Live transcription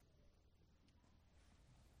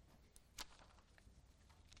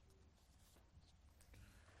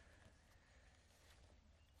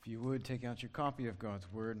If you would, take out your copy of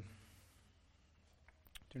God's Word.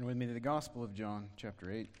 Turn with me to the Gospel of John, chapter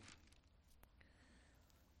 8.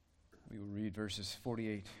 We will read verses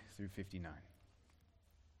 48 through 59.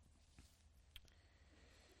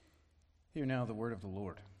 Hear now the word of the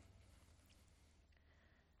Lord.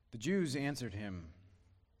 The Jews answered him,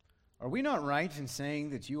 "Are we not right in saying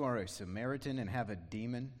that you are a Samaritan and have a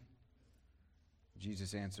demon?"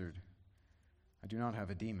 Jesus answered, "I do not have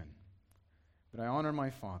a demon, but I honor my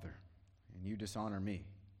Father, and you dishonor me.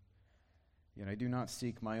 Yet I do not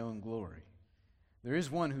seek my own glory. There is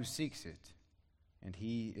one who seeks it, and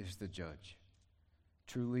he is the judge.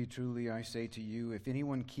 Truly, truly, I say to you, if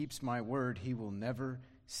anyone keeps my word, he will never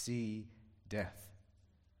see death."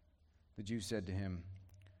 The Jews said to him,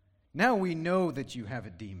 "Now we know that you have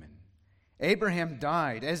a demon. Abraham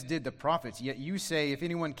died, as did the prophets, yet you say, if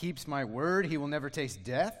anyone keeps my word, he will never taste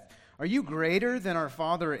death? Are you greater than our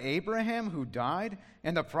father Abraham, who died,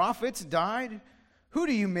 and the prophets died? Who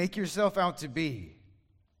do you make yourself out to be?"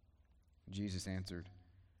 Jesus answered,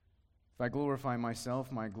 "If I glorify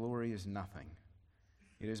myself, my glory is nothing.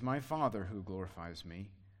 It is my Father who glorifies me,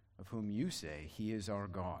 of whom you say he is our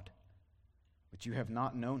God. But you have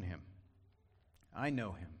not known him. I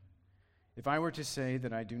know him. If I were to say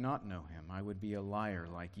that I do not know him, I would be a liar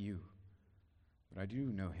like you. But I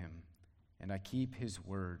do know him, and I keep his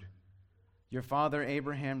word. Your father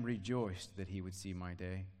Abraham rejoiced that he would see my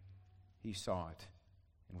day. He saw it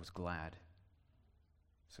and was glad."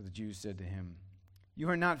 So the Jews said to him, "You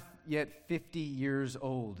are not yet 50 years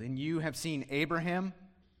old, and you have seen Abraham?"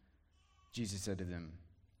 Jesus said to them,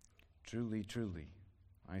 "Truly, truly,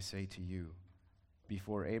 I say to you,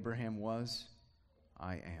 before Abraham was,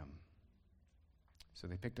 I am." So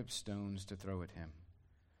they picked up stones to throw at him.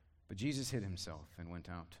 But Jesus hid himself and went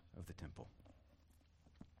out of the temple.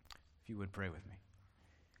 If you would pray with me.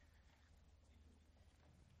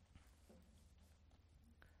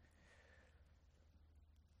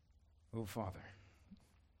 Oh, Father,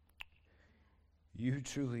 you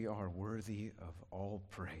truly are worthy of all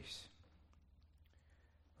praise.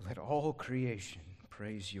 Let all creation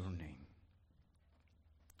praise your name.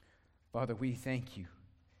 Father, we thank you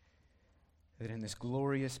that in this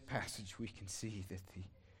glorious passage we can see that the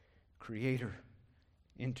Creator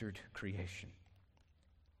entered creation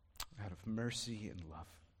out of mercy and love.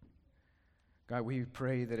 God, we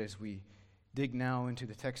pray that as we dig now into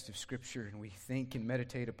the text of Scripture and we think and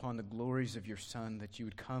meditate upon the glories of your Son, that you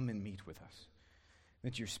would come and meet with us,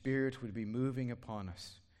 that your Spirit would be moving upon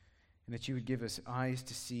us, and that you would give us eyes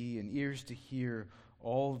to see and ears to hear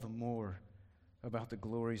all the more about the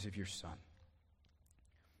glories of your Son,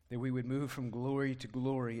 that we would move from glory to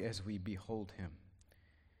glory as we behold him.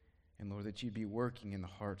 And Lord, that you'd be working in the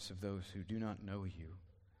hearts of those who do not know you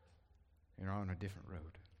and are on a different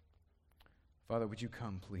road. Father, would you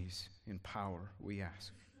come, please, in power, we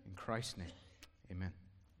ask. In Christ's name, amen.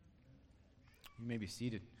 You may be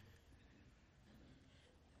seated.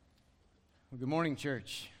 Well, good morning,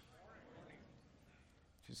 church.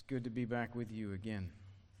 It's good to be back with you again.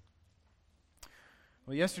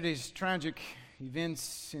 Well, yesterday's tragic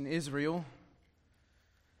events in Israel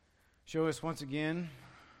show us once again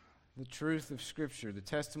the truth of Scripture. The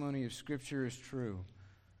testimony of Scripture is true.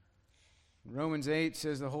 Romans 8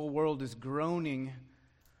 says the whole world is groaning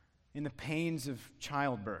in the pains of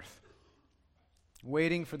childbirth,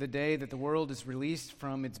 waiting for the day that the world is released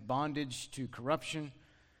from its bondage to corruption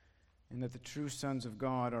and that the true sons of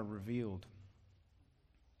God are revealed.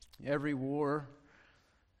 Every war,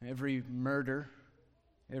 every murder,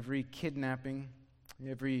 every kidnapping,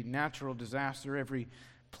 every natural disaster, every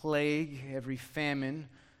plague, every famine,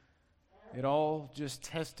 it all just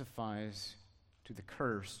testifies to the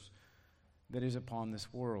curse that is upon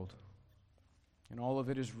this world. And all of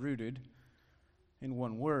it is rooted in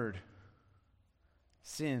one word: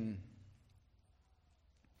 sin.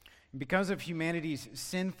 And because of humanity's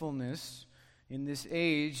sinfulness in this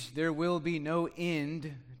age, there will be no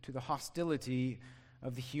end to the hostility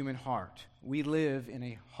of the human heart. We live in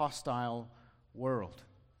a hostile world,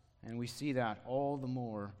 and we see that all the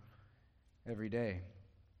more every day.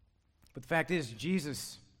 But the fact is,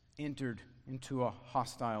 Jesus entered into a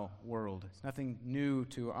hostile world. It's nothing new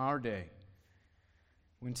to our day.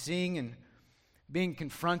 When seeing and being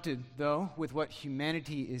confronted, though, with what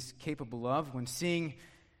humanity is capable of, when seeing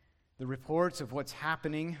the reports of what's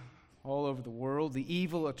happening all over the world, the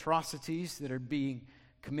evil atrocities that are being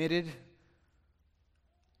committed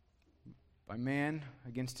by man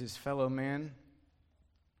against his fellow man,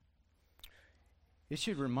 it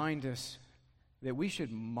should remind us that we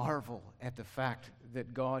should marvel at the fact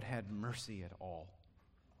that God had mercy at all.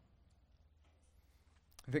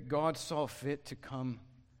 That God saw fit to come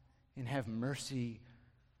and have mercy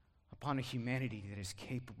upon a humanity that is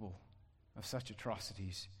capable of such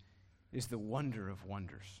atrocities is the wonder of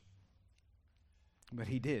wonders. But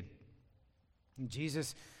he did. And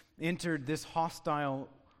Jesus entered this hostile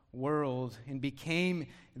world and became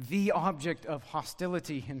the object of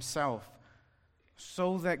hostility himself,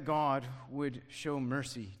 so that God would show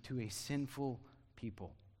mercy to a sinful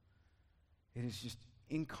people. It is just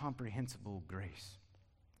incomprehensible grace,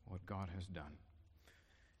 what God has done.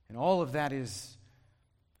 And all of that is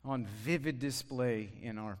on vivid display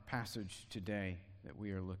in our passage today that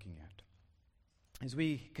we are looking at. As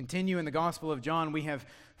we continue in the Gospel of John, we have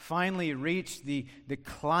finally reached the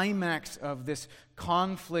climax of this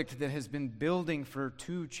conflict that has been building for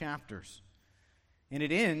 2 chapters. And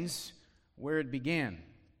it ends where it began.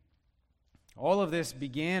 All of this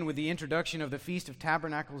began with the introduction of the Feast of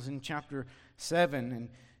Tabernacles in chapter 7, and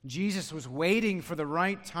Jesus was waiting for the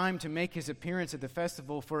right time to make his appearance at the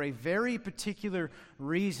festival for a very particular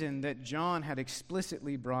reason that John had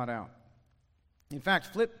explicitly brought out. In fact,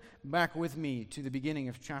 flip back with me to the beginning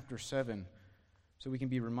of chapter 7 so we can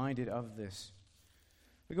be reminded of this.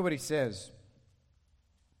 Look at what he says.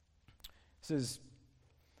 He says,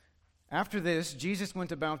 "After this, Jesus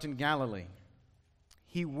went about in Galilee.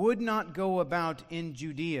 He would not go about in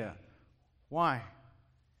Judea." Why?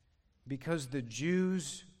 Because the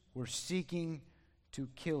Jews were seeking to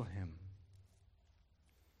kill him.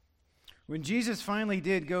 When Jesus finally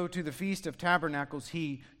did go to the Feast of Tabernacles,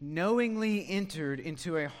 he knowingly entered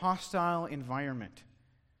into a hostile environment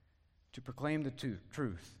to proclaim the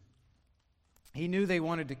truth. He knew they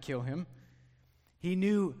wanted to kill him. He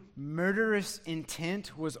knew murderous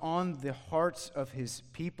intent was on the hearts of his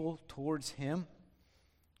people towards him,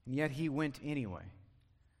 and yet he went anyway,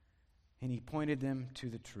 and he pointed them to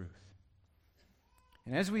the truth.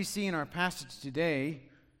 And as we see in our passage today,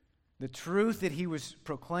 the truth that he was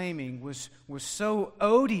proclaiming was so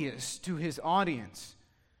odious to his audience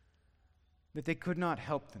that they could not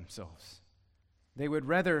help themselves. They would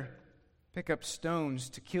rather pick up stones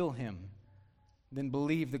to kill him than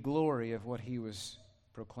believe the glory of what he was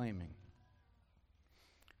proclaiming.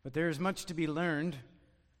 But there is much to be learned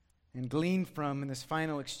and gleaned from in this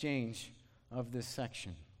final exchange of this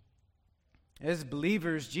section. As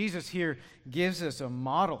believers, Jesus here gives us a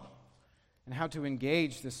model on how to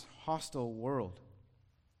engage this hostile world.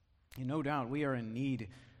 And no doubt we are in need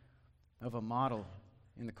of a model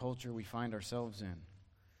in the culture we find ourselves in.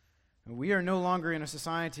 And we are no longer in a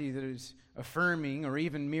society that is affirming or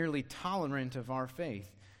even merely tolerant of our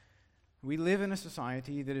faith. We live in a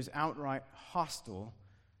society that is outright hostile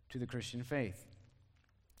to the Christian faith.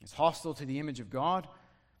 It's hostile to the image of God.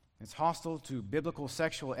 It's hostile to biblical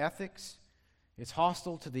sexual ethics. It's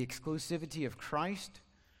hostile to the exclusivity of Christ.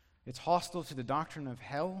 It's hostile to the doctrine of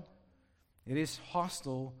hell. It is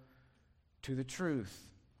hostile to the truth.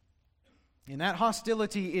 And that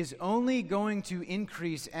hostility is only going to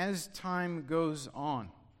increase as time goes on.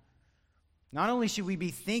 Not only should we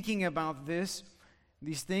be thinking about these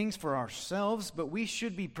things for ourselves, but we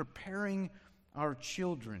should be preparing our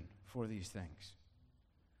children for these things.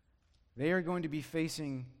 They are going to be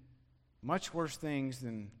facing much worse things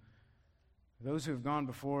than those who have gone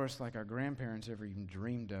before us, like our grandparents ever even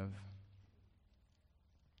dreamed of.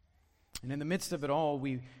 And in the midst of it all,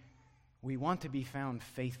 we want to be found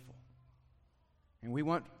faithful. And we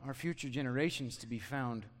want our future generations to be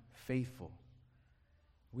found faithful.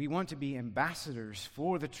 We want to be ambassadors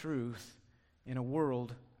for the truth in a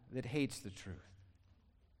world that hates the truth.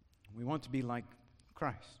 We want to be like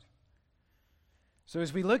Christ. So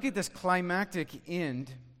as we look at this climactic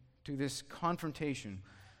end to this confrontation,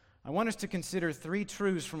 I want us to consider 3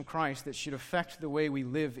 truths from Christ that should affect the way we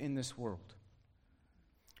live in this world.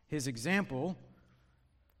 His example,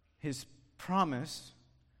 his promise,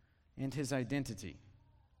 and his identity.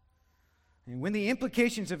 And when the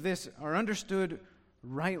implications of this are understood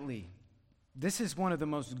rightly, this is one of the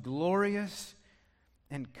most glorious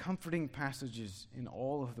and comforting passages in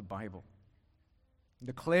all of the Bible.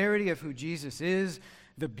 The clarity of who Jesus is,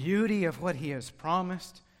 the beauty of what he has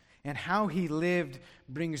promised, and how he lived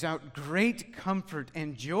brings out great comfort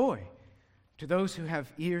and joy to those who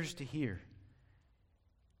have ears to hear.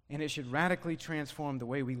 And it should radically transform the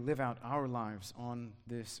way we live out our lives on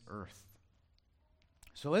this earth.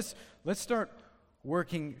 So let's start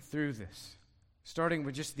working through this, starting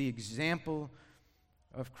with just the example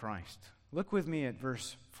of Christ. Look with me at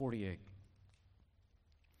verse 48.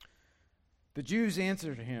 The Jews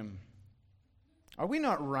answered him, "Are we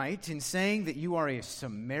not right in saying that you are a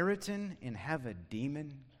Samaritan and have a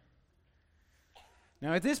demon?"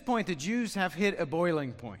 Now at this point, the Jews have hit a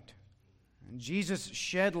boiling point. Jesus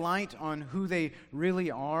shed light on who they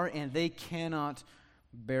really are, and they cannot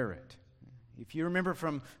bear it. If you remember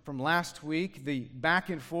from last week, the back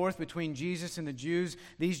and forth between Jesus and the Jews,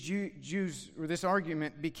 this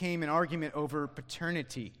argument became an argument over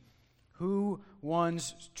paternity, who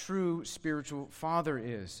one's true spiritual father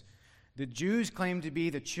is. The Jews claimed to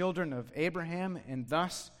be the children of Abraham and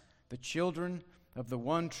thus the children of the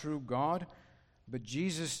one true God, but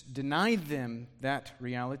Jesus denied them that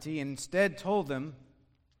reality and instead told them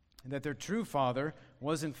that their true father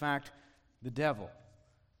was in fact the devil,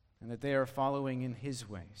 and that they are following in his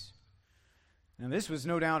ways. Now, this was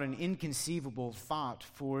no doubt an inconceivable thought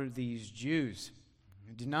for these Jews.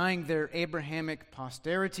 Denying their Abrahamic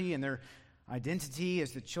posterity and their identity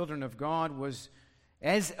as the children of God was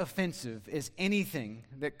as offensive as anything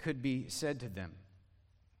that could be said to them.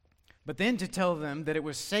 But then to tell them that it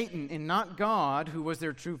was Satan and not God who was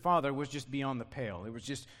their true father was just beyond the pale. It was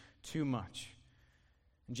just too much.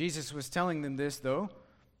 And Jesus was telling them this, though,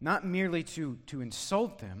 not merely to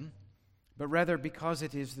insult them, but rather because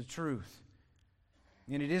it is the truth.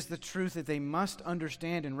 And it is the truth that they must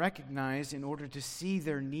understand and recognize in order to see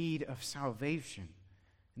their need of salvation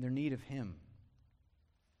and their need of Him.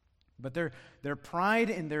 But their pride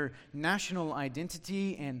in their national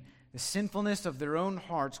identity and the sinfulness of their own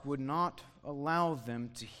hearts would not allow them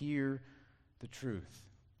to hear the truth.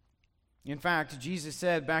 In fact, Jesus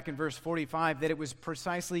said back in verse 45 that it was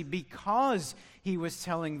precisely because He was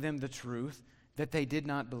telling them the truth that they did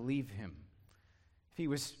not believe Him. If He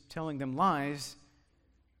was telling them lies,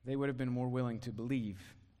 they would have been more willing to believe.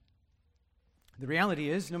 The reality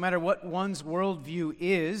is, no matter what one's worldview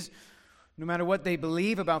is, no matter what they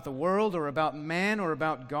believe about the world or about man or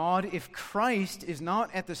about God, if Christ is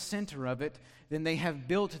not at the center of it, then they have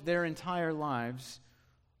built their entire lives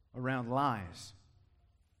around lies.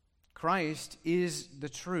 Christ is the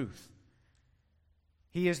truth.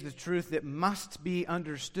 He is the truth that must be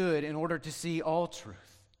understood in order to see all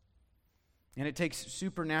truth. And it takes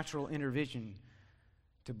supernatural intervention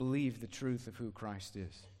to believe the truth of who Christ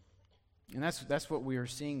is. And that's what we are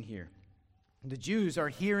seeing here. The Jews are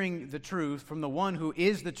hearing the truth from the one who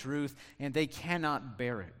is the truth, and they cannot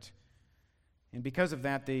bear it. And because of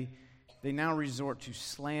that, they now resort to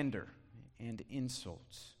slander and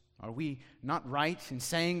insults. Are we not right in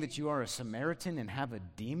saying that you are a Samaritan and have a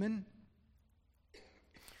demon?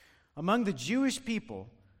 Among the Jewish people,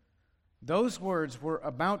 those words were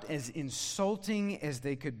about as insulting as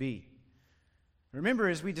they could be. Remember,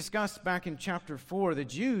 as we discussed back in chapter 4, the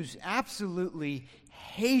Jews absolutely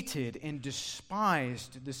hated and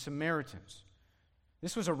despised the Samaritans.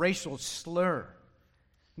 This was a racial slur.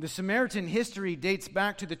 The Samaritan history dates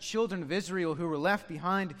back to the children of Israel who were left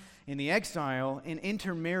behind in the exile and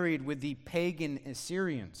intermarried with the pagan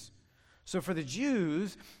Assyrians. So for the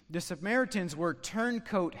Jews, the Samaritans were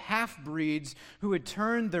turncoat half-breeds who had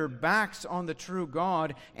turned their backs on the true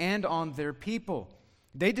God and on their people.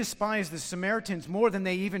 They despised the Samaritans more than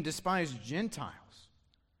they even despised Gentiles.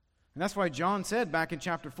 And that's why John said back in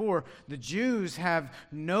chapter 4, the Jews have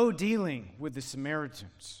no dealing with the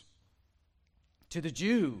Samaritans. To the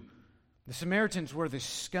Jew, the Samaritans were the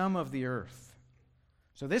scum of the earth.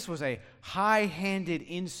 So this was a high-handed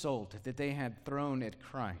insult that they had thrown at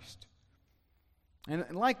Christ. And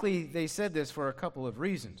likely they said this for a couple of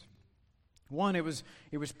reasons. One, it was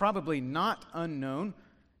probably not unknown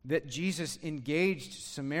that Jesus engaged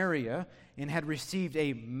Samaria and had received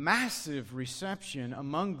a massive reception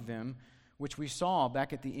among them, which we saw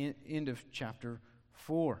back at the end of chapter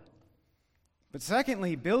 4. But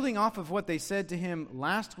secondly, building off of what they said to him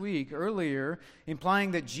last week earlier,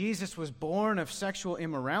 implying that Jesus was born of sexual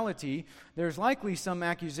immorality, there's likely some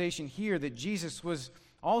accusation here that Jesus was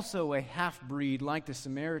also a half-breed like the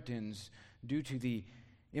Samaritans due to the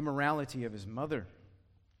immorality of his mother.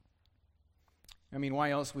 I mean,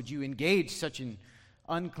 why else would you engage such an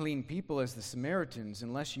unclean people as the Samaritans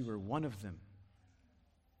unless you were one of them?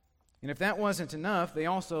 And if that wasn't enough, they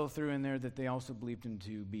also threw in there that they also believed him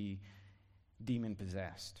to be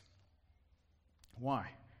demon-possessed. Why?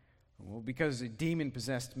 Well, because a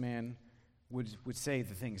demon-possessed man would say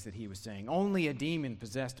the things that he was saying. Only a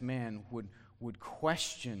demon-possessed man would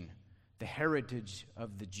question the heritage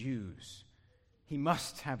of the Jews. He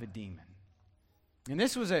must have a demon. And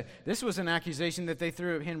this was an accusation that they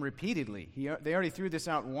threw at him repeatedly. They already threw this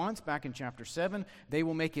out once back in chapter 7. They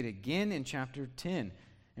will make it again in chapter 10.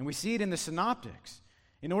 And we see it in the synoptics.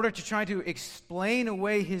 In order to try to explain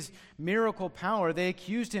away his miracle power, they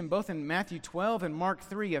accused him both in Matthew 12 and Mark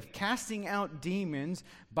 3 of casting out demons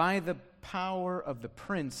by the power of the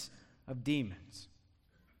prince of demons.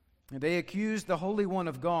 And they accused the Holy One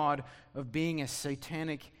of God of being a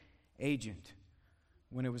satanic agent,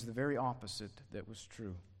 when it was the very opposite that was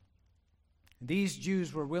true. These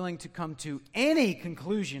Jews were willing to come to any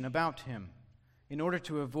conclusion about him in order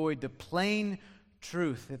to avoid the plain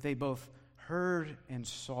truth that they both heard and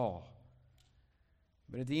saw.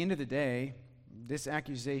 But at the end of the day, this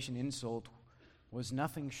accusation, insult, was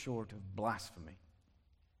nothing short of blasphemy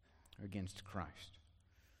against Christ.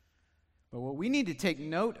 But what we need to take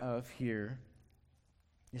note of here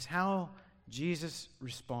is how Jesus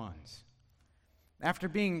responds. After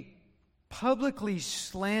being publicly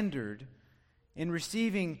slandered and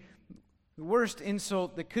receiving the worst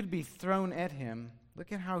insult that could be thrown at him,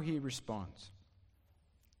 look at how he responds.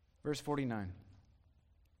 Verse 49.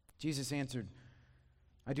 Jesus answered,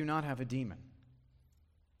 "I do not have a demon,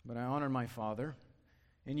 but I honor my Father,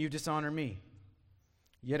 and you dishonor me.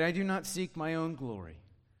 Yet I do not seek my own glory.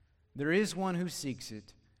 There is one who seeks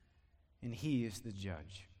it, and he is the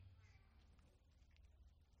judge."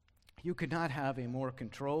 You could not have a more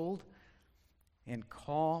controlled and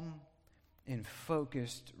calm and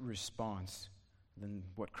focused response than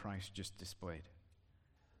what Christ just displayed.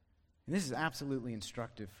 And this is absolutely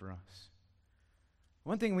instructive for us.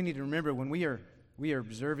 One thing we need to remember when we are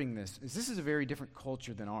observing this is a very different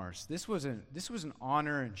culture than ours. This was an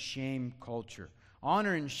honor and shame culture.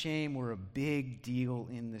 Honor and shame were a big deal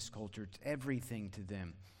in this culture. It's everything to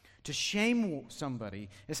them. To shame somebody,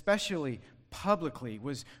 especially publicly,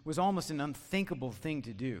 was almost an unthinkable thing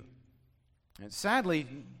to do. And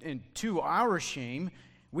sadly, and to our shame,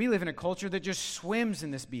 we live in a culture that just swims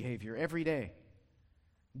in this behavior every day.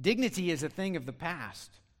 Dignity is a thing of the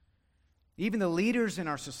past. Even the leaders in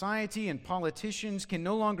our society and politicians can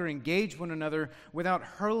no longer engage one another without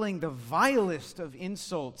hurling the vilest of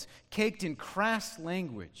insults caked in crass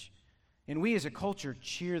language. And we as a culture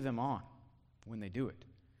cheer them on when they do it.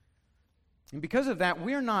 And because of that,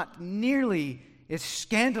 we're not nearly as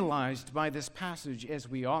scandalized by this passage as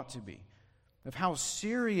we ought to be, of how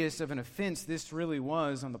serious of an offense this really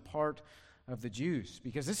was on the part of the Jews,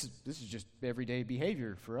 because this is just everyday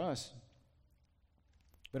behavior for us.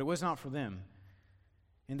 But it was not for them.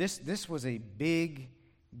 And this was a big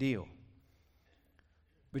deal.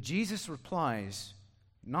 But Jesus replies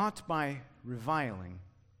not by reviling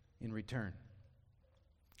in return.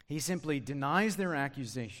 He simply denies their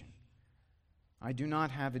accusation. "I do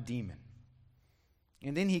not have a demon."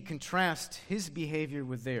 And then he contrasts his behavior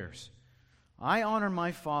with theirs. "I honor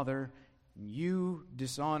my Father, and you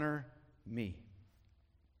dishonor me."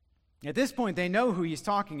 At this point, they know who he's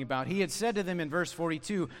talking about. He had said to them in verse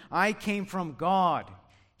 42, "I came from God.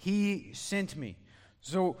 He sent me."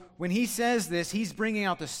 So when he says this, he's bringing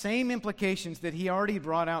out the same implications that he already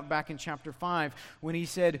brought out back in chapter 5 when he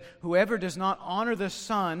said, "Whoever does not honor the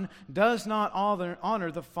Son does not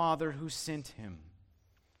honor the Father who sent him."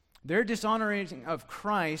 Their dishonoring of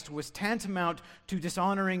Christ was tantamount to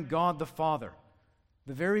dishonoring God the Father,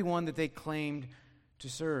 the very one that they claimed to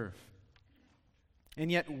serve.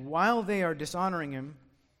 And yet, while they are dishonoring him,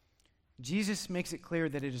 Jesus makes it clear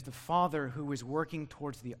that it is the Father who is working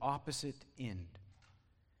towards the opposite end.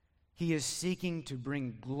 He is seeking to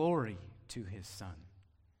bring glory to his Son.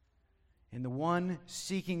 And the one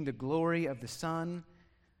seeking the glory of the Son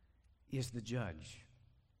is the judge.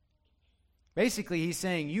 Basically, he's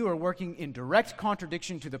saying you are working in direct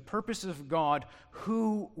contradiction to the purpose of God.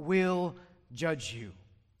 Who will judge you?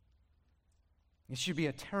 It should be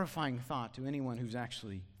a terrifying thought to anyone who's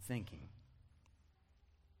actually thinking.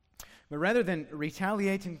 But rather than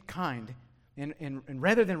retaliate in kind, and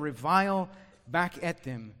rather than revile back at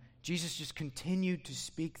them, Jesus just continued to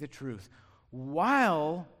speak the truth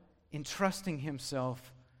while entrusting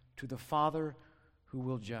himself to the Father who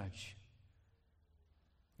will judge.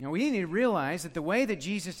 Now, we need to realize that the way that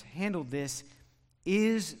Jesus handled this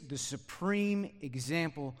is the supreme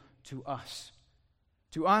example to us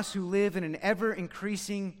who live in an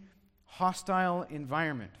ever-increasing hostile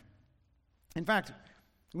environment. In fact,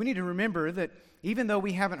 we need to remember that even though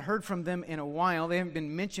we haven't heard from them in a while, they haven't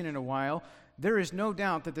been mentioned in a while, there is no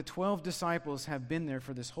doubt that the 12 disciples have been there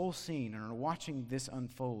for this whole scene and are watching this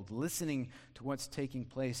unfold, listening to what's taking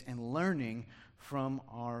place and learning from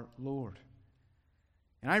our Lord.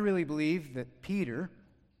 And I really believe that Peter,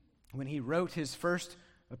 when he wrote his first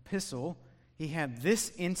epistle, he had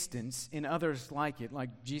this instance and others like it,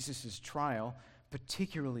 like Jesus' trial,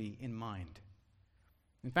 particularly in mind.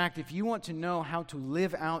 In fact, if you want to know how to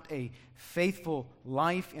live out a faithful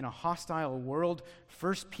life in a hostile world,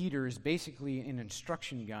 1 Peter is basically an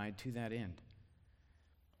instruction guide to that end.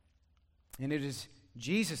 And it is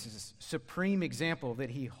Jesus' supreme example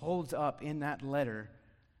that he holds up in that letter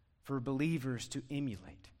for believers to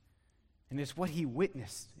emulate. And it's what he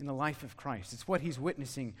witnessed in the life of Christ. It's what he's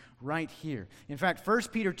witnessing right here. In fact,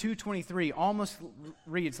 1 Peter 2:23 almost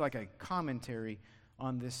reads like a commentary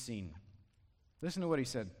on this scene. Listen to what he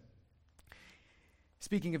said.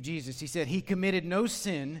 Speaking of Jesus, he said, "He committed no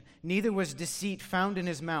sin, neither was deceit found in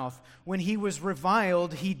his mouth. When he was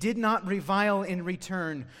reviled, he did not revile in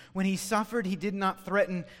return. When he suffered, he did not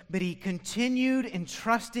threaten, but he continued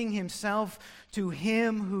entrusting himself to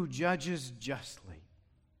him who judges justly."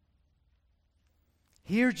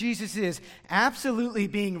 Here Jesus is absolutely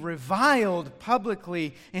being reviled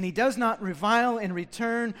publicly, and he does not revile in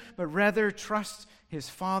return, but rather trusts his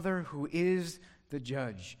Father who is the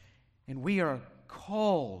judge. And we are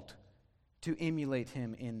called to emulate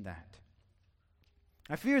him in that.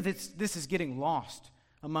 I fear that this is getting lost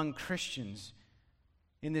among Christians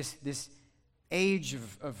in this age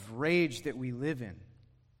of rage that we live in,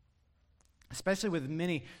 especially with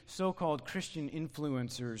many so-called Christian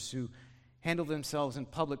influencers who handle themselves in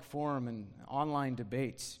public forum and online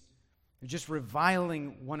debates. They're just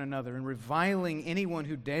reviling one another and reviling anyone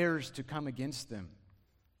who dares to come against them.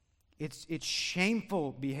 It's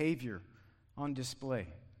shameful behavior on display.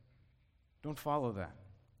 Don't follow that.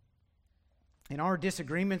 In our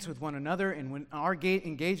disagreements with one another and when our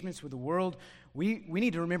engagements with the world, we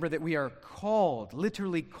need to remember that we are called,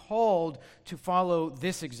 literally called, to follow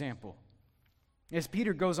this example. As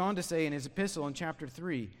Peter goes on to say in his epistle in chapter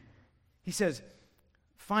 3, he says,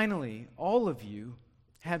 "Finally, all of you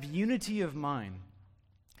have unity of mind,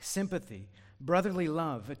 sympathy, brotherly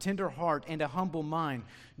love, a tender heart, and a humble mind.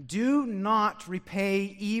 Do not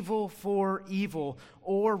repay evil for evil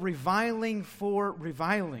or reviling for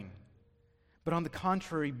reviling, but on the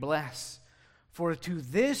contrary, bless. For to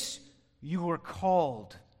this you are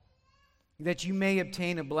called, that you may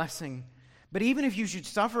obtain a blessing. But even if you should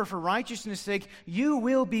suffer for righteousness' sake, you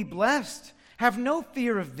will be blessed. Have no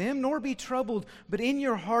fear of them, nor be troubled, but in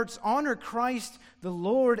your hearts honor Christ the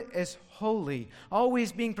Lord as holy,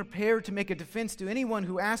 always being prepared to make a defense to anyone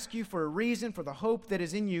who asks you for a reason for the hope that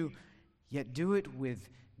is in you, yet do it with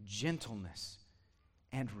gentleness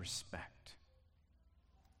and respect."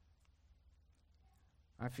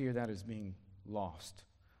 I fear that is being lost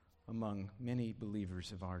among many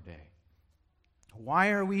believers of our day.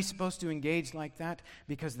 Why are we supposed to engage like that?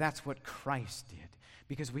 Because that's what Christ did.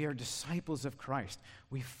 Because we are disciples of Christ.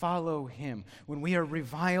 We follow him. When we are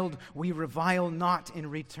reviled, we revile not in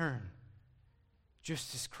return,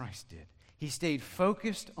 just as Christ did. He stayed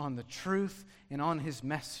focused on the truth and on his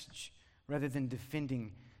message rather than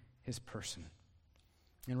defending his person.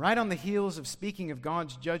 And right on the heels of speaking of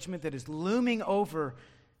God's judgment that is looming over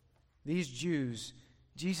these Jews,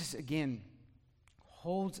 Jesus again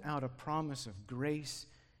holds out a promise of grace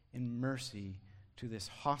and mercy to this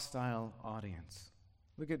hostile audience.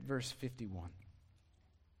 Look at verse 51.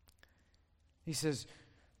 He says,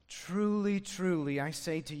 "Truly, truly, I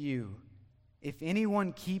say to you, if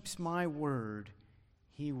anyone keeps my word,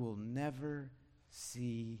 he will never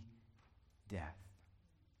see death."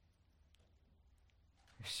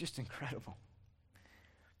 It's just incredible.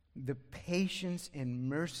 The patience and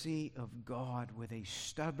mercy of God with a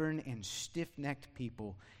stubborn and stiff-necked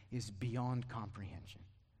people is beyond comprehension.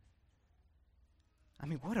 I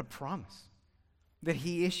mean, what a promise that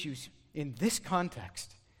he issues in this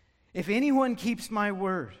context. If anyone keeps my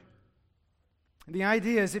word. The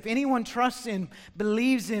idea is if anyone trusts in,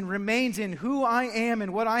 believes in, remains in who I am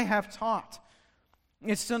and what I have taught.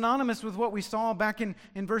 It's synonymous with what we saw back in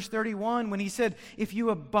verse 31 when he said, "If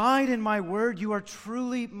you abide in my word, you are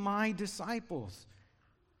truly my disciples."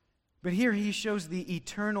 But here he shows the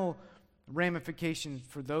eternal ramifications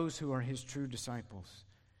for those who are his true disciples.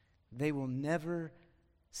 They will never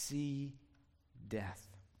see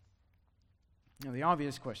death. Now, the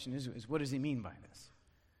obvious question is what does he mean by this?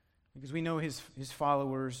 Because we know his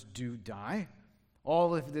followers do die.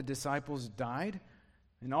 All of the disciples died,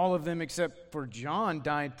 and all of them except for John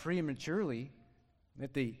died prematurely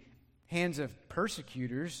at the hands of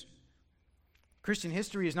persecutors. Christian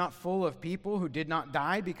history is not full of people who did not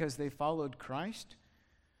die because they followed Christ.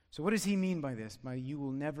 So what does he mean by this? By you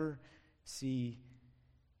will never see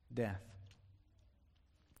death.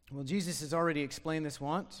 Well, Jesus has already explained this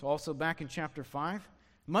once, also back in chapter 5.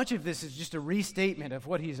 Much of this is just a restatement of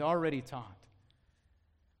what he's already taught.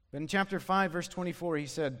 But in chapter 5, verse 24, he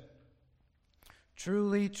said,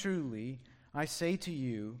 "Truly, truly, I say to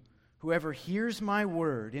you, whoever hears my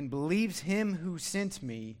word and believes him who sent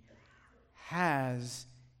me has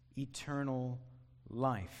eternal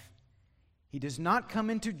life. He does not come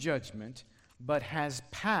into judgment, but has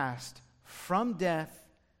passed from death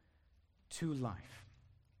to life."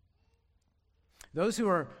 Those who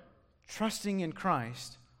are trusting in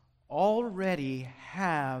Christ already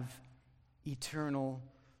have eternal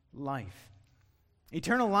life.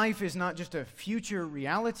 Eternal life is not just a future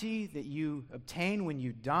reality that you obtain when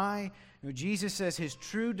you die. No, Jesus says his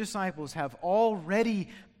true disciples have already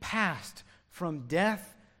passed from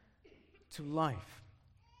death to life.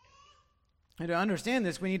 And to understand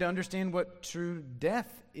this, we need to understand what true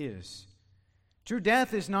death is. True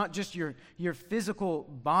death is not just your physical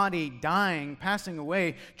body dying, passing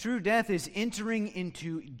away. True death is entering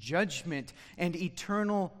into judgment and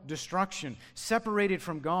eternal destruction, separated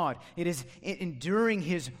from God. It is enduring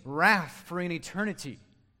his wrath for an eternity.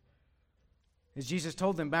 As Jesus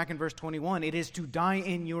told them back in verse 21, it is to die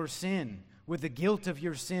in your sin, with the guilt of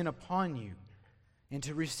your sin upon you, and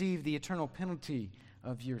to receive the eternal penalty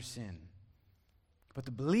of your sin. But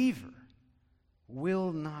the believer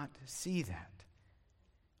will not see that,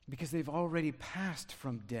 because they've already passed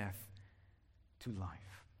from death to life.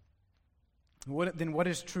 What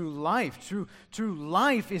is true life? True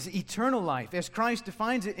life is eternal life. As Christ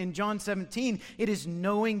defines it in John 17, it is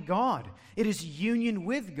knowing God. It is union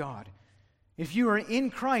with God. If you are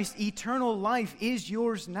in Christ, eternal life is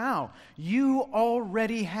yours now. You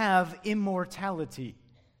already have immortality.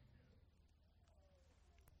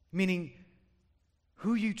 Meaning,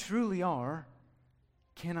 who you truly are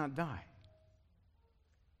cannot die.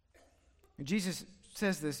 And Jesus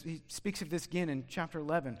says this, he speaks of this again in chapter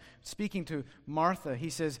 11. Speaking to Martha, he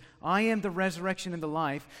says, I am the resurrection and the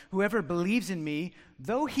life. Whoever believes in me,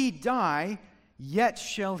 though he die, yet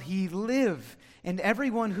shall he live. And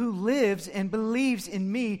everyone who lives and believes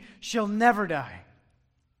in me shall never die.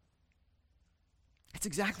 That's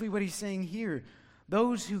exactly what he's saying here.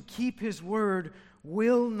 Those who keep his word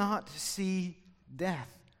will not see death.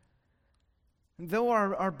 Though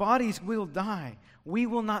our bodies will die, we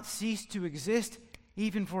will not cease to exist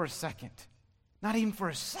even for a second. Not even for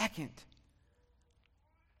a second.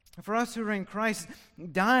 For us who are in Christ,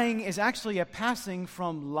 dying is actually a passing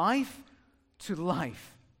from life to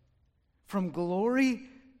life, from glory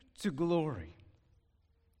to glory.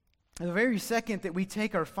 The very second that we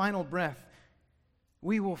take our final breath,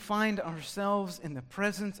 we will find ourselves in the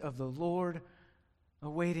presence of the Lord,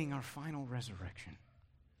 awaiting our final resurrection.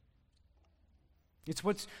 It's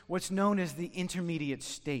what's known as the intermediate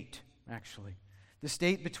state, actually. The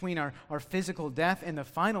state between our physical death and the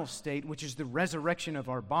final state, which is the resurrection of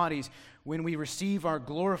our bodies when we receive our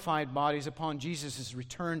glorified bodies upon Jesus'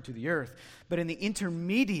 return to the earth. But in the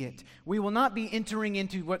intermediate, we will not be entering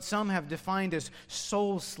into what some have defined as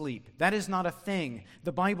soul sleep. That is not a thing.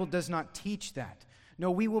 The Bible does not teach that.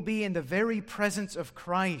 No, we will be in the very presence of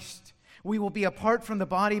Christ. We will be apart from the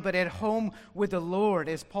body, but at home with the Lord,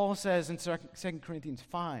 as Paul says in 2 Corinthians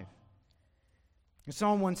 5. In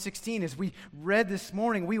Psalm 116, as we read this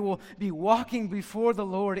morning, we will be walking before the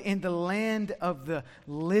Lord in the land of the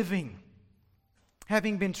living,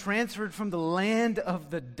 having been transferred from the land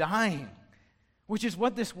of the dying, which is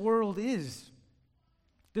what this world is.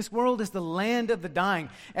 This world is the land of the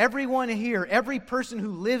dying. Everyone here, every person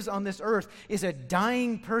who lives on this earth is a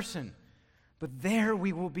dying person. But there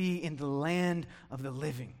we will be in the land of the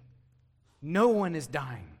living. No one is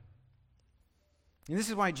dying. And this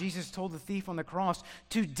is why Jesus told the thief on the cross,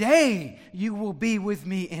 today you will be with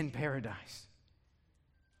me in paradise.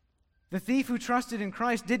 The thief who trusted in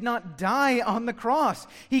Christ did not die on the cross.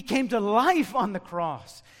 He came to life on the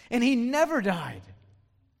cross, and he never died.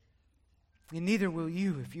 And neither will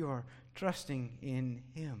you if you are trusting in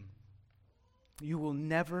him. You will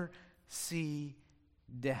never see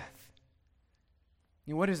death.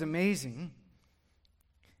 And what is amazing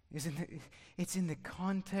is it's in the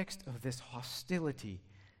context of this hostility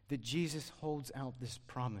that Jesus holds out this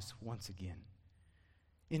promise once again.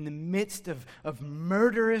 In the midst of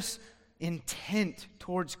murderous intent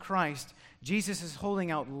towards Christ, Jesus is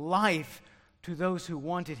holding out life to those who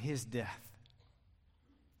wanted his death.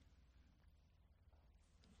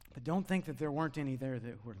 But don't think that there weren't any there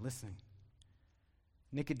that were listening.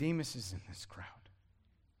 Nicodemus is in this crowd.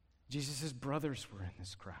 Jesus' brothers were in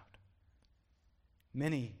this crowd.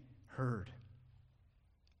 Many heard.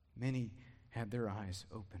 Many had their eyes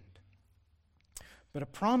opened. But a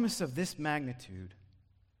promise of this magnitude,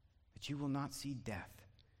 that you will not see death,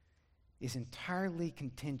 is entirely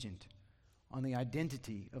contingent on the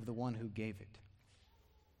identity of the one who gave it.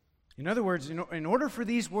 In other words, in order for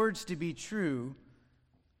these words to be true,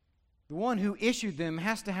 the one who issued them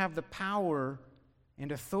has to have the power and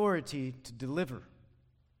authority to deliver.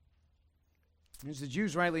 As the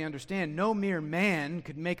Jews rightly understand, no mere man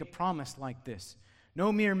could make a promise like this.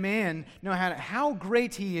 No mere man, no matter how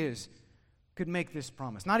great he is, could make this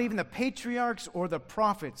promise. Not even the patriarchs or the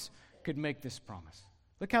prophets could make this promise.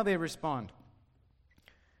 Look how they respond.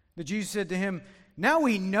 The Jews said to him, "Now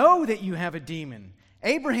we know that you have a demon.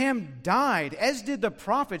 Abraham died, as did the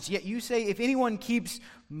prophets, yet you say, if anyone keeps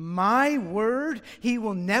my word, he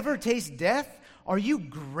will never taste death. Are you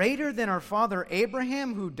greater than our father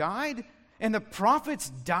Abraham, who died? And the prophets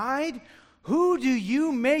died? Who do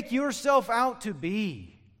you make yourself out to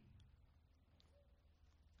be?"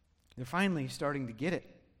 They're finally starting to get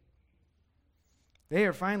it. They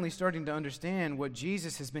are finally starting to understand what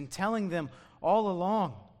Jesus has been telling them all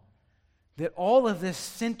along, that all of this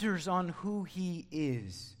centers on who he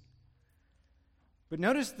is. But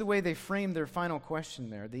notice the way they framed their final question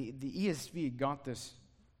there. The ESV got this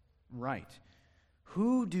right.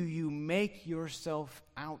 Who do you make yourself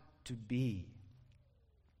out to be?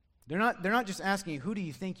 They're not just asking, who do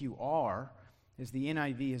you think you are, as the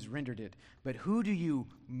NIV has rendered it, but who do you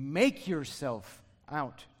make yourself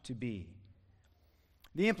out to be?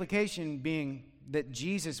 The implication being that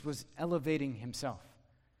Jesus was elevating himself,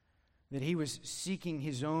 that he was seeking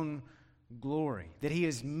his own glory, that he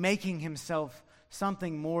is making himself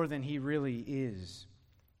something more than he really is,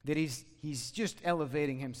 that he's just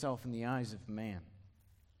elevating himself in the eyes of man.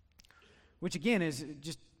 Which again is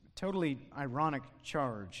just totally ironic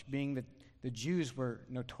charge, being that the Jews were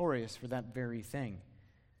notorious for that very thing.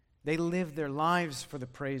 They lived their lives for the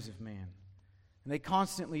praise of man. And they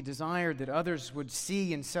constantly desired that others would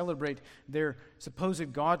see and celebrate their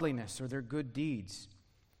supposed godliness or their good deeds.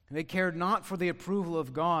 And they cared not for the approval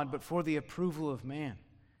of God, but for the approval of man.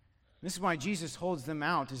 This is why Jesus holds them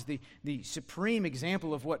out as the supreme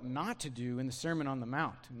example of what not to do in the Sermon on the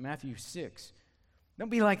Mount in Matthew 6. Don't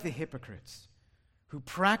be like the hypocrites who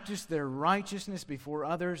practice their righteousness before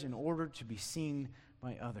others in order to be seen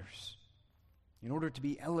by others, in order to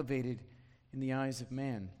be elevated in the eyes of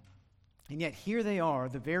man. And yet here they are,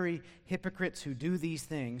 the very hypocrites who do these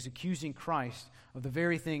things, accusing Christ of the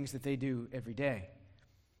very things that they do every day,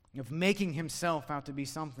 of making himself out to be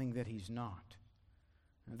something that he's not.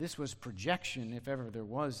 Now, this was projection, if ever there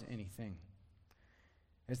was anything,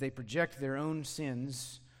 as they project their own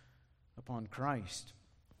sins upon Christ.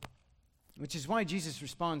 Which is why Jesus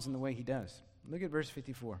responds in the way he does. Look at verse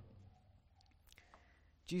 54.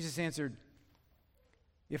 Jesus answered,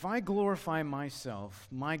 "If I glorify myself,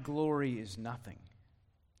 my glory is nothing.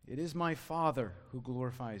 It is my Father who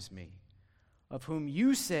glorifies me, of whom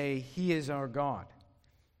you say he is our God.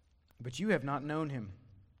 But you have not known him.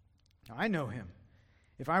 I know him.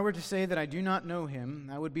 If I were to say that I do not know him,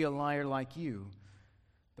 I would be a liar like you.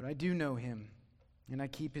 But I do know him, and I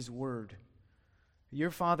keep his word.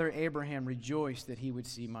 Your father Abraham rejoiced that he would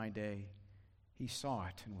see my day. He saw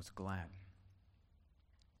it and was glad."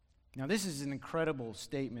 Now, this is an incredible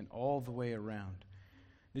statement all the way around.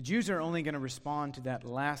 The Jews are only going to respond to that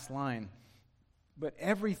last line, but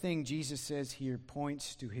everything Jesus says here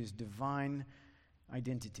points to his divine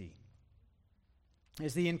identity.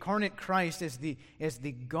 As the incarnate Christ, as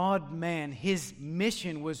the God-man, his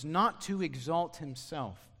mission was not to exalt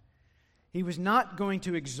himself. He was not going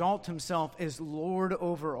to exalt himself as Lord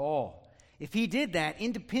over all. If he did that,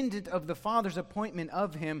 independent of the Father's appointment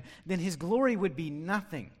of him, then his glory would be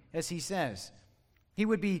nothing, as he says. He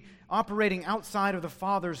would be operating outside of the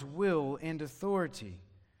Father's will and authority.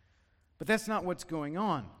 But that's not what's going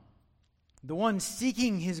on. The one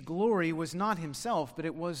seeking his glory was not himself, but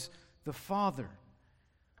it was the Father.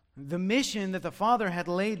 The mission that the Father had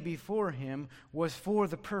laid before him was for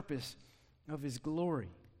the purpose of his glory.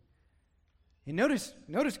 And notice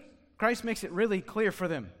Christ makes it really clear for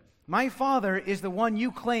them. My Father is the one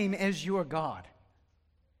you claim as your God.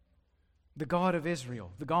 The God of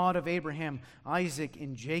Israel, the God of Abraham, Isaac,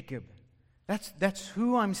 and Jacob. That's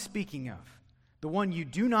who I'm speaking of. The one you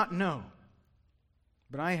do not know,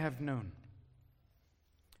 but I have known.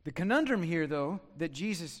 The conundrum here, though, that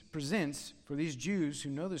Jesus presents for these Jews who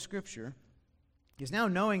know the Scripture is now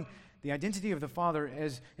knowing the identity of the Father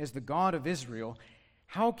as the God of Israel.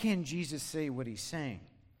 How can Jesus say what he's saying?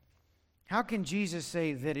 How can Jesus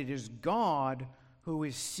say that it is God who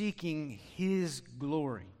is seeking his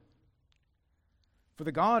glory? For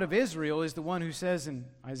the God of Israel is the one who says in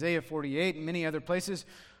Isaiah 48 and many other places,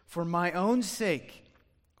 for my own sake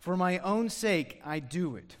I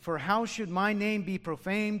do it. For how should my name be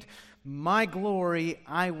profaned? My glory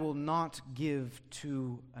I will not give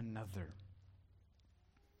to another.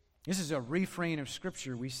 This is a refrain of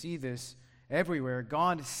Scripture. We see this everywhere.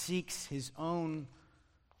 God seeks his own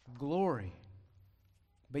glory.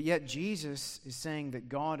 But yet Jesus is saying that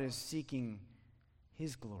God is seeking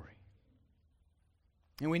his glory.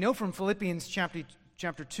 And we know from Philippians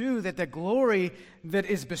chapter 2 that the glory that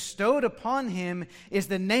is bestowed upon him is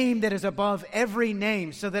the name that is above every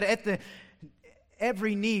name, so that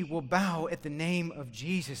every knee will bow at the name of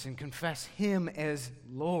Jesus and confess him as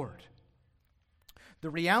Lord. The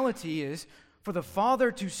reality is, for the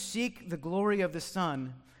Father to seek the glory of the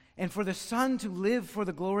Son, and for the Son to live for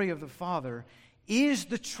the glory of the Father, is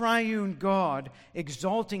the triune God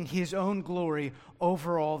exalting his own glory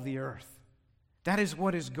over all the earth. That is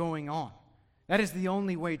what is going on. That is the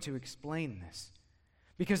only way to explain this.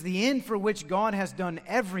 Because the end for which God has done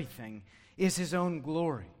everything is his own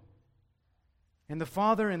glory. And the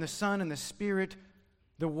Father and the Son and the Spirit,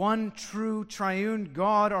 the one true triune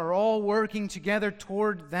God, are all working together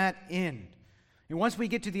toward that end. And once we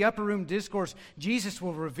get to the upper room discourse, Jesus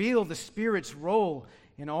will reveal the Spirit's role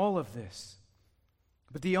in all of this.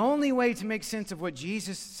 But the only way to make sense of what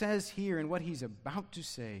Jesus says here and what he's about to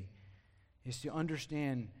say is to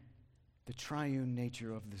understand the triune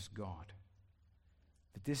nature of this God.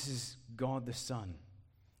 That this is God the Son,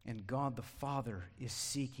 and God the Father is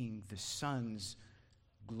seeking the Son's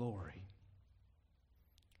glory.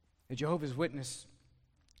 A Jehovah's Witness,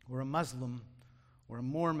 or a Muslim, or a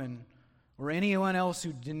Mormon, or anyone else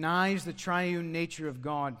who denies the triune nature of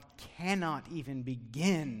God cannot even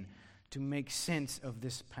begin to make sense of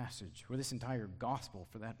this passage, or this entire gospel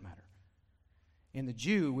for that matter. And the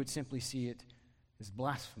Jew would simply see it as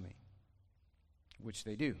blasphemy, which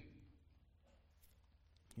they do.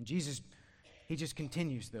 And Jesus, he just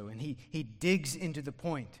continues, though, and he digs into the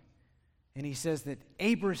point. And he says that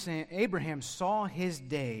Abraham saw his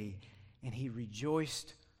day, and he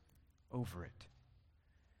rejoiced over it.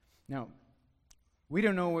 Now, we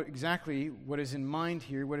don't know exactly what is in mind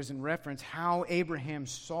here, what is in reference, how Abraham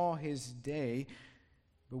saw his day,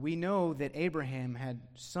 but we know that Abraham had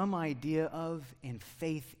some idea of and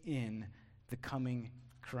faith in the coming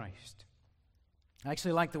Christ. I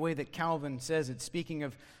actually like the way that Calvin says it, speaking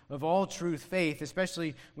of all truth faith,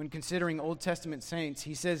 especially when considering Old Testament saints.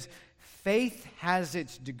 He says, faith has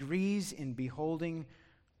its degrees in beholding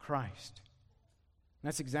Christ. And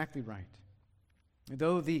that's exactly right.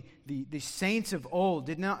 Though the saints of old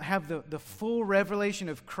did not have the full revelation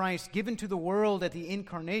of Christ given to the world at the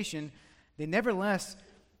incarnation, they nevertheless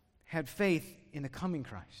had faith in the coming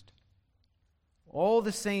Christ. All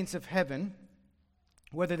the saints of heaven,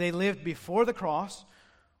 whether they lived before the cross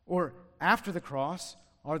or after the cross,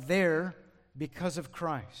 are there because of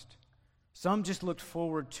Christ. Some just looked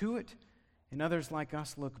forward to it, and others like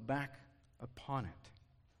us look back upon it.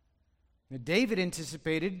 Now, David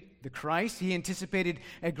anticipated the Christ. He anticipated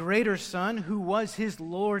a greater Son who was his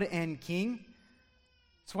Lord and King.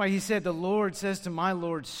 That's why he said, the Lord says to my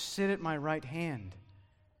Lord, sit at my right hand,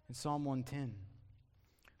 in Psalm 110.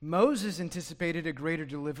 Moses anticipated a greater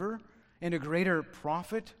deliverer and a greater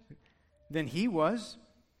prophet than he was.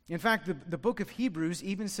 In fact, the book of Hebrews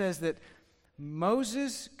even says that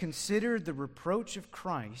Moses considered the reproach of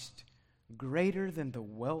Christ greater than the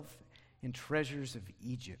wealth and treasures of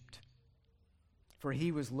Egypt, for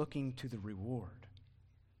he was looking to the reward.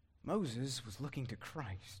 Moses was looking to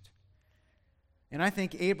Christ. And I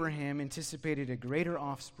think Abraham anticipated a greater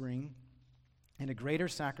offspring and a greater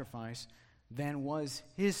sacrifice than was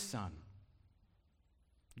his son.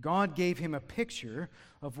 God gave him a picture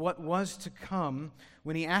of what was to come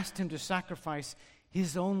when he asked him to sacrifice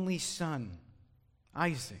his only son,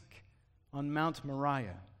 Isaac, on Mount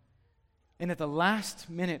Moriah. And at the last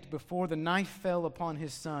minute before the knife fell upon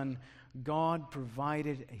his son, God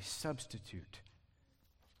provided a substitute.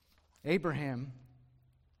 Abraham,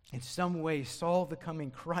 in some way, saw the coming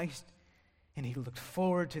Christ, and he looked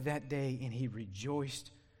forward to that day, and he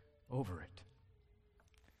rejoiced over it.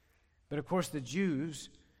 But of course, the Jews,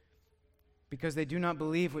 because they do not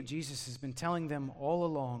believe what Jesus has been telling them all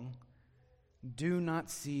along, do not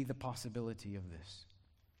see the possibility of this.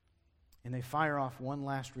 And they fire off one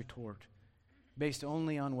last retort based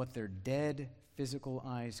only on what their dead physical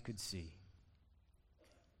eyes could see.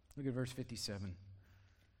 Look at verse 57.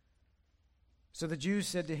 So the Jews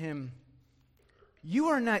said to him, you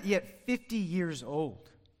are not yet 50 years old,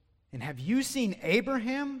 and have you seen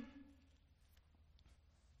Abraham?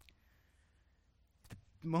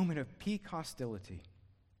 The moment of peak hostility,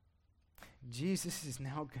 Jesus is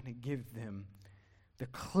now going to give them the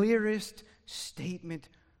clearest statement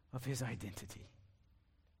of his identity.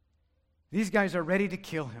 These guys are ready to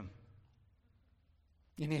kill him.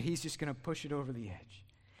 And yet he's just going to push it over the edge.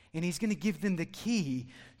 And he's going to give them the key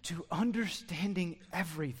to understanding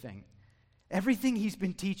everything. Everything he's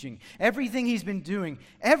been teaching, everything he's been doing,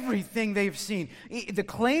 everything they've seen, the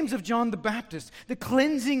claims of John the Baptist, the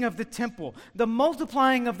cleansing of the temple, the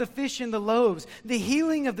multiplying of the fish and the loaves, the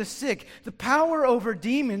healing of the sick, the power over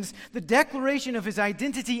demons, the declaration of his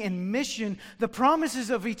identity and mission, the promises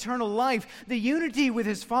of eternal life, the unity with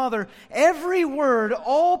his Father, every word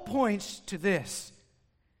all points to this.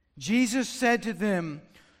 Jesus said to them,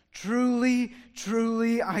 "Truly,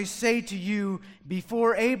 truly, I say to you,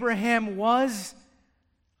 before Abraham was,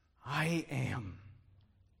 I am."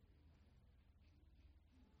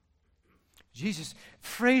 Jesus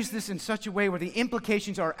phrased this in such a way where the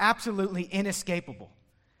implications are absolutely inescapable.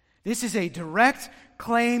 This is a direct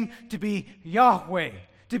claim to be Yahweh,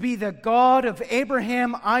 to be the God of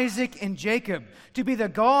Abraham, Isaac, and Jacob, to be the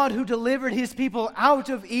God who delivered his people out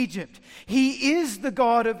of Egypt. He is the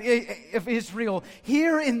God of Israel,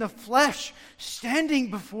 here in the flesh, standing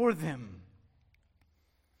before them.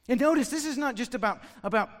 And notice, this is not just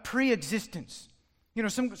about pre-existence. You know,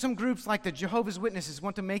 some groups like the Jehovah's Witnesses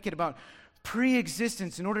want to make it about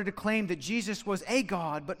pre-existence in order to claim that Jesus was a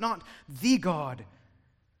God, but not the God.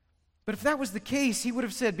 But if that was the case, he would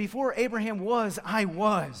have said, before Abraham was, I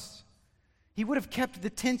was. He would have kept the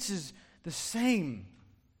tenses the same.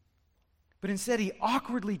 But instead, he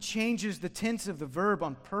awkwardly changes the tense of the verb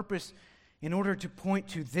on purpose in order to point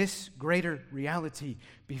to this greater reality.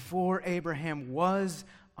 Before Abraham was,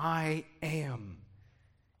 I am.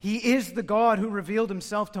 He is the God who revealed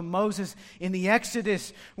himself to Moses in the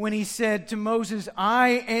Exodus when he said to Moses,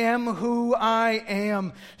 I am who I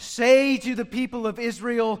am. Say to the people of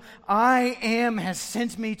Israel, I am has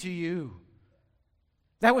sent me to you.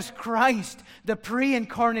 That was Christ, the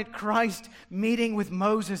pre-incarnate Christ, meeting with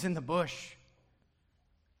Moses in the bush.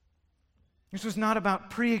 This was not about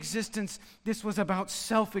pre-existence. This was about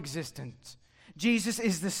self-existence. Jesus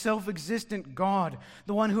is the self-existent God,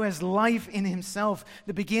 the one who has life in himself,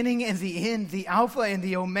 the beginning and the end, the Alpha and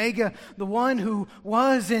the Omega, the one who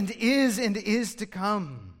was and is to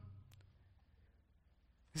come.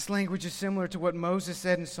 This language is similar to what Moses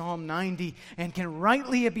said in Psalm 90 and can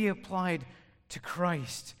rightly be applied to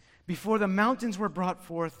Christ. Before the mountains were brought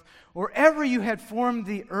forth, or ever you had formed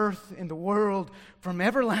the earth and the world, from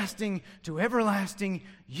everlasting to everlasting,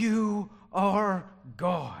 you are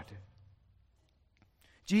God.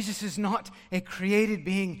 Jesus is not a created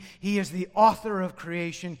being. He is the author of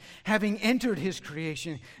creation, having entered his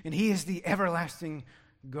creation, and he is the everlasting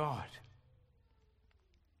God.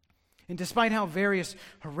 And despite how various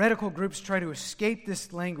heretical groups try to escape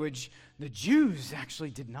this language, the Jews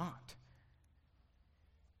actually did not.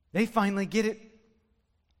 They finally get it.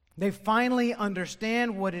 They finally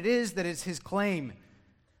understand what it is that is his claim.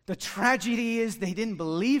 The tragedy is they didn't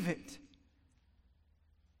believe it.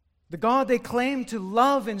 The God they claim to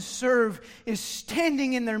love and serve is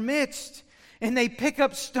standing in their midst, and they pick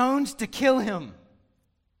up stones to kill him.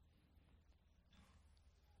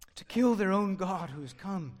 To kill their own God who has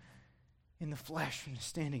come in the flesh and is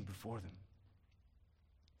standing before them.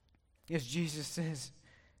 As Jesus says,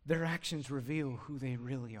 their actions reveal who they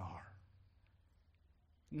really are.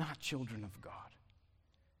 Not children of God,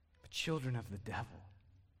 but children of the devil.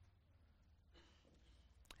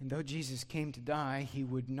 And though Jesus came to die, he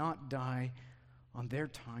would not die on their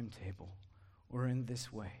timetable or in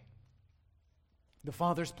this way. The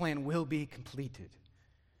Father's plan will be completed.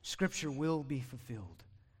 Scripture will be fulfilled.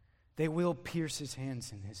 They will pierce his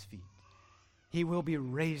hands and his feet. He will be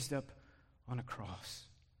raised up on a cross.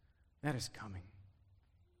 That is coming.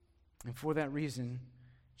 And for that reason,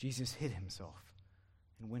 Jesus hid himself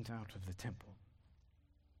and went out of the temple.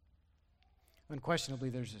 Unquestionably,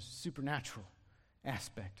 there's a supernatural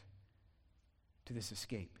aspect to this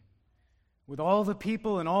escape. With all the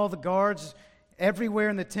people and all the guards everywhere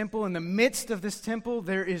in the temple, in the midst of this temple,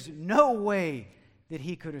 there is no way that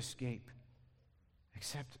he could escape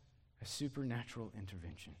except a supernatural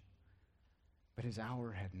intervention. But his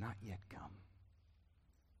hour had not yet come.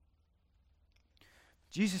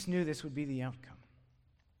 Jesus knew this would be the outcome.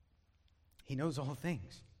 He knows all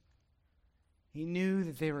things. He knew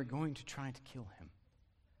that they were going to try to kill him.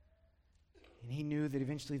 And he knew that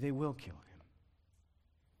eventually they will kill him.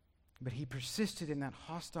 But he persisted in that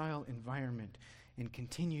hostile environment and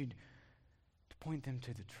continued to point them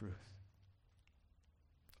to the truth.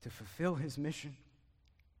 To fulfill his mission,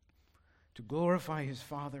 to glorify his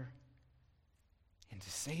Father, and to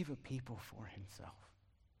save a people for himself.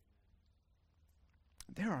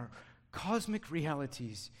 There are cosmic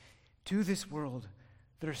realities to this world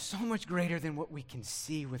that are so much greater than what we can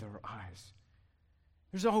see with our eyes.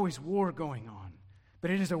 There's always war going on,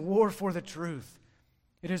 but it is a war for the truth.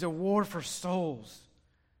 It is a war for souls.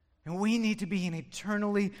 And we need to be an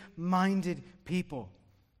eternally minded people.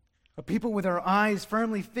 A people with our eyes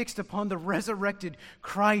firmly fixed upon the resurrected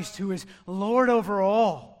Christ, who is Lord over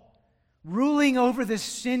all, ruling over this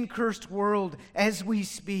sin-cursed world as we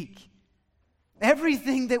speak.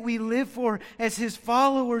 Everything that we live for as His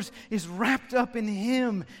followers is wrapped up in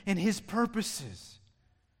Him and His purposes.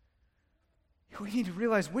 We need to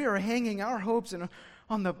realize we are hanging our hopes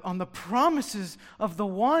on the promises of the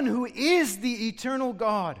one who is the eternal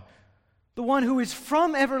God, the one who is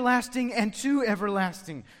from everlasting and to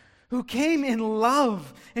everlasting, who came in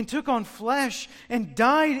love and took on flesh and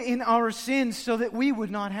died in our sins so that we would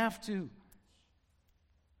not have to.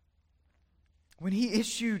 When He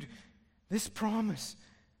issued this promise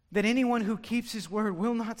that anyone who keeps His word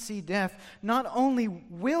will not see death, not only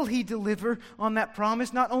will He deliver on that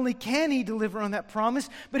promise, not only can He deliver on that promise,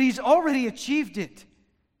 but He's already achieved it.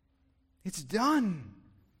 It's done.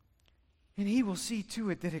 And He will see to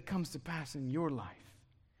it that it comes to pass in your life.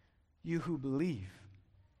 You who believe,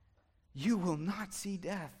 you will not see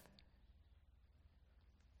death.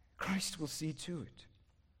 Christ will see to it.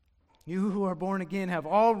 You who are born again have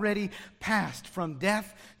already passed from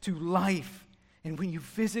death to life. And when you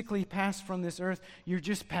physically pass from this earth, you're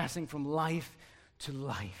just passing from life to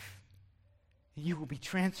life. You will be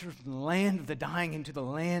transferred from the land of the dying into the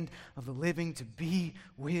land of the living to be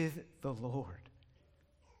with the Lord.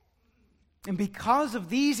 And because of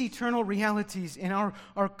these eternal realities and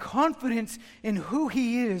our confidence in who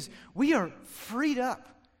He is, we are freed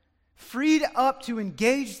up to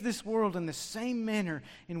engage this world in the same manner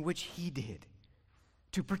in which He did,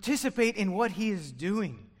 to participate in what He is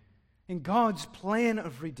doing, in God's plan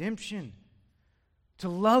of redemption, to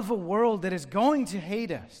love a world that is going to hate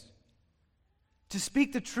us, to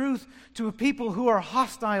speak the truth to a people who are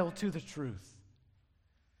hostile to the truth,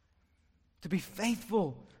 to be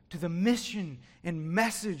faithful to the mission and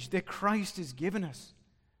message that Christ has given us.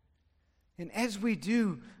 And as we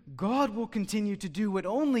do, God will continue to do what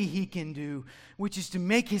only He can do, which is to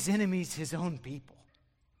make His enemies His own people,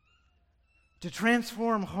 to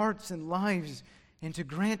transform hearts and lives, and to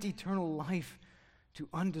grant eternal life to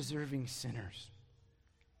undeserving sinners.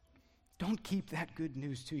 Don't keep that good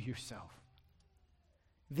news to yourself.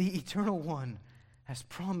 The Eternal One has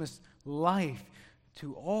promised life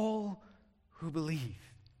to all who believe.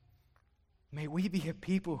 May we be a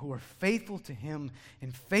people who are faithful to Him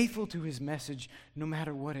and faithful to His message, no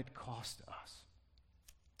matter what it costs us.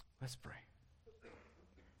 Let's pray.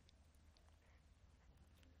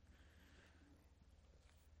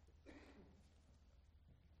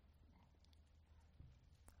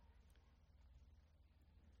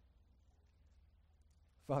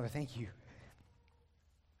 Father, thank You.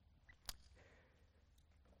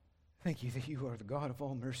 Thank You that You are the God of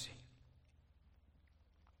all mercy,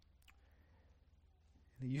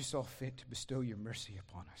 that You saw fit to bestow Your mercy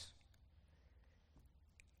upon us.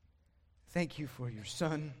 Thank You for Your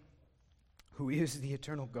Son, who is the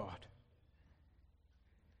eternal God.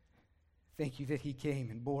 Thank You that He came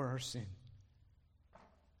and bore our sin.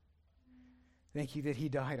 Thank You that He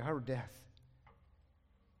died our death,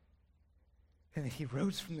 and that He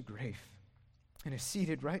rose from the grave and is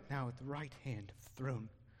seated right now at the right hand of the throne,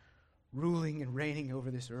 ruling and reigning over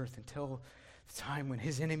this earth until the time when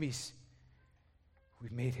His enemies,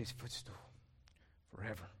 we've made His footstool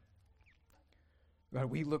forever. God,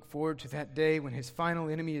 we look forward to that day when His final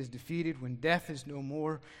enemy is defeated, when death is no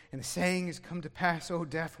more, and the saying has come to pass, "O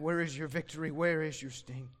death, where is your victory? Where is your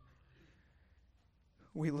sting?"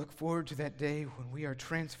 We look forward to that day when we are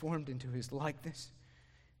transformed into His likeness,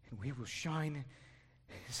 and we will shine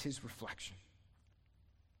as His reflection.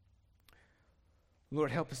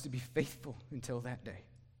 Lord, help us to be faithful until that day.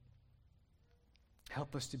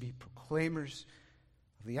 Help us to be proclaimers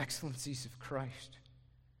of the excellencies of Christ,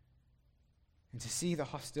 and to see the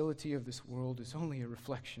hostility of this world as only a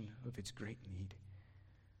reflection of its great need,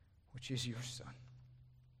 which is Your Son.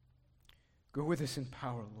 Go with us in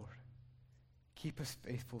power, Lord. Keep us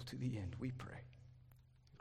faithful to the end, we pray.